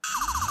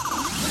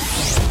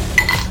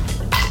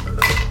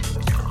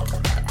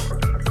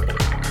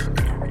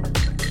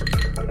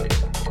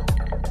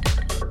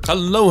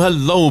Hello,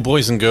 hello,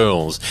 boys and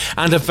girls,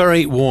 and a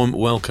very warm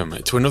welcome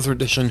to another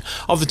edition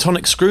of The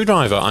Tonic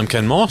Screwdriver. I'm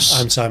Ken Moss.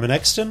 I'm Simon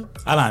Exton.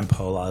 And I'm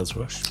Paul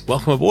Aylesbush.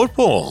 Welcome aboard,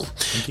 Paul.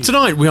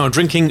 Tonight we are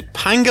drinking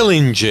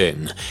Pangolin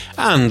Gin,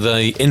 and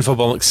the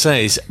infobolic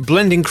says,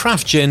 blending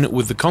craft gin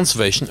with the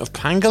conservation of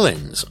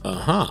pangolins.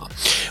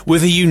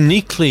 With a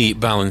uniquely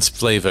balanced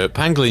flavour,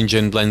 Pangolin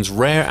Gin blends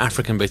rare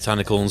African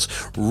botanicals,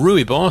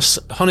 rooibos,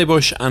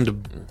 honeybush,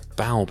 and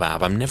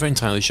baobab, I'm never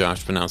entirely sure how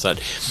to pronounce that,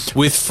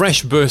 with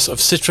fresh bursts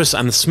of citrus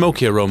and the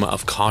smoky aroma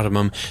of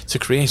cardamom to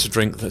create a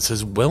drink that's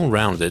as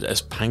well-rounded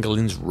as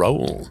pangolins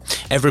roll.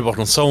 Every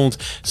bottle sold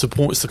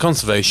supports the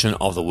conservation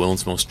of the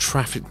world's most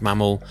trafficked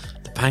mammal,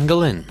 the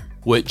pangolin,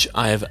 which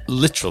I have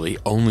literally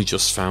only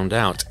just found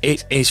out.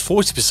 It is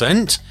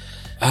 40%,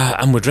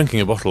 and we're drinking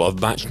a bottle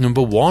of batch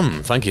number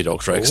 1. Thank you,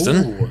 Dr. Exton.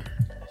 Ooh.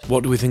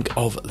 What do we think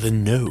of the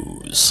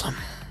nose?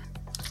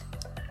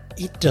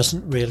 It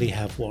doesn't really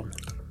have one.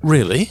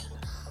 Really?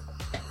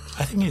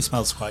 I think it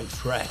smells quite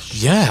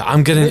fresh. Yeah,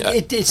 I'm getting...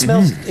 It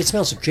smells. It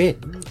smells of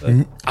gin.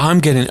 But I'm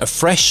getting a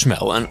fresh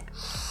smell, and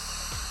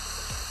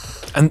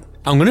I'm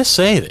going to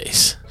say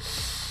this.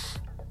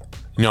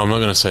 No, I'm not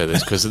going to say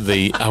this because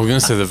I'm going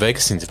to say the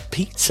Vegas hint of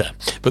pizza,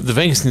 but the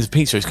Vegas hint of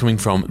pizza is coming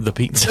from the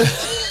pizza.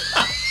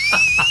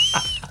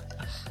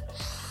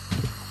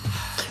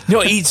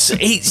 No,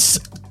 it's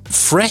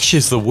fresh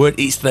is the word.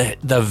 It's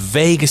the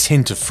Vegas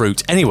hint of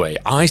fruit. Anyway,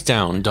 eyes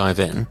down, dive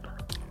in.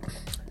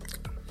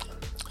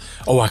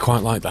 Oh, I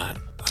quite like that.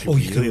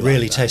 you can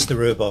really taste the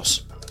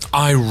rooibos.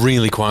 I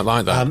really quite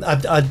like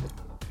that.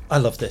 I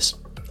love this.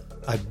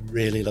 I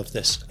really love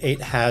this. It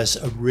has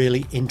a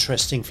really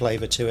interesting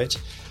flavour to it.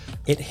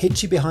 It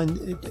hits you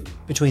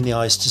between the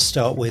eyes to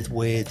start with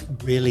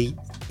really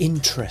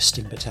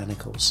interesting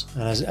botanicals.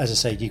 And as I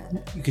say, you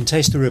can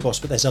taste the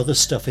rooibos, but there's other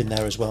stuff in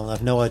there as well. And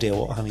I've no idea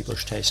what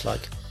honeybush tastes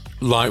like.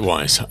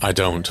 Likewise, I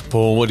don't.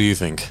 Paul, what do you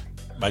think?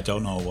 I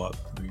don't know what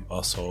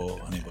rooibos or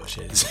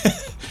honeybush is.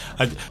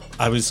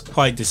 I was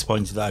quite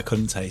disappointed that I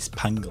couldn't taste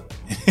pangolin.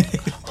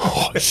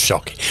 Oh,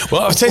 shocking.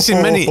 Well, I've tasted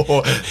many...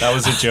 That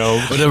was a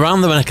joke. But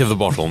around the neck of the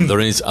bottle, there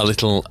is a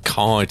little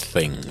card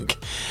thing.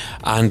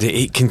 And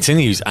it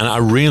continues. And I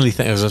really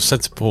think, as I've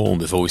said to Paul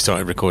before we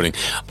started recording,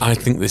 I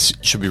think this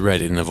should be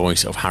read in the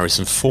voice of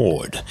Harrison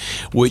Ford,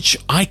 which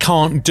I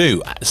can't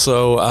do.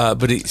 So,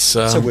 but it's...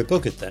 So we're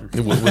buggered then. We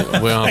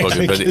are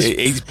buggered. But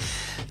it's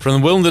from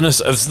the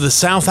wilderness of the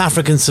South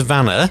African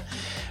savannah,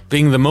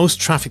 being the most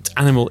trafficked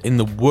animal in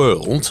the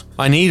world,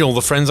 I need all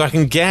the friends I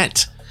can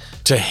get.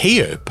 To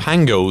hear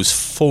Pango's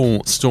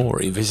full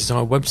story, visit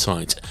our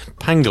website,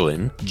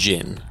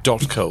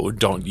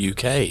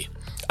 pangolingin.co.uk.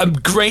 A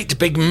great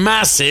big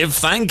massive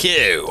thank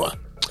you.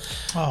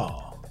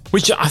 Oh.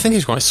 Which I think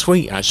is quite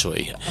sweet,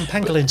 actually. And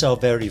pangolins are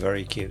very,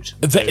 very cute.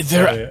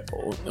 They're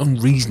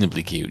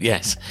unreasonably cute,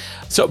 yes.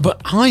 So,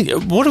 but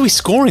what are we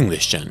scoring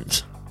this,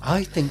 gent?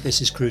 I think this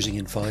is cruising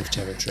in 5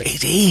 territory.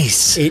 It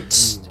is.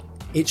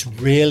 It's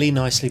really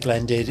nicely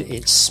blended.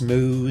 It's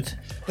smooth,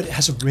 but it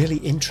has a really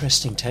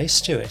interesting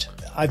taste to it.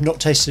 I've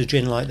not tasted a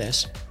gin like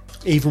this,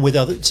 even with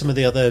some of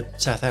the other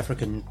South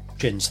African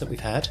gins that we've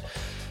had.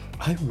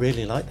 I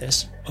really like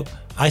this.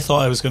 I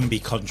thought I was going to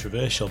be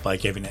controversial by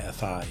giving it a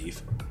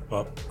 5,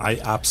 but I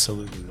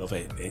absolutely love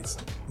it. It's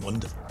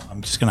wonderful.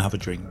 I'm just going to have a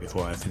drink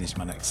before I finish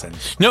my next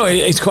sentence. No,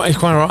 it's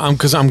quite all right,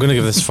 because I'm going to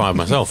give this a 5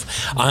 myself.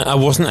 I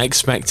wasn't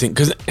expecting,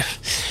 because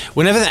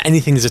whenever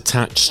anything is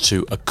attached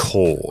to a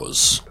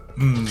cause,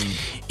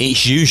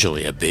 it's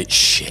usually a bit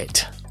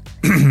shit.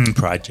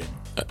 Pride gin.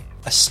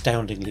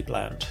 Astoundingly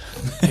bland.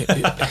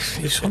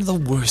 It's one of the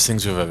worst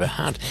things we've ever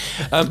had.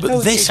 But No,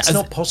 this it's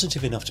not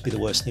positive enough to be the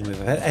worst thing we've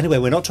ever had. Anyway,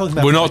 we're not talking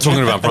about... We're not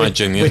talking about Pride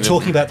gin. We're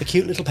talking about the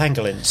cute little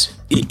pangolins.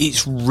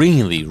 It's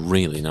really,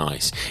 really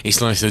nice.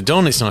 It's nicely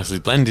done, it's nicely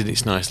blended,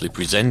 it's nicely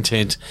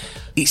presented,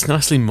 it's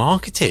nicely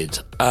marketed.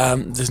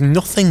 There's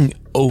nothing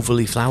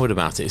overly flowered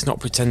about it. It's not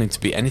pretending to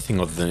be anything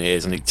other than it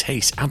is, and it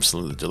tastes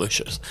absolutely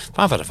delicious.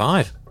 5 out of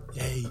 5.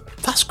 Yay.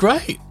 That's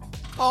great.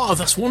 Oh,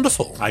 that's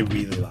wonderful. I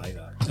really like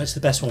that. That's the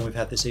best one we've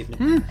had this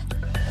evening.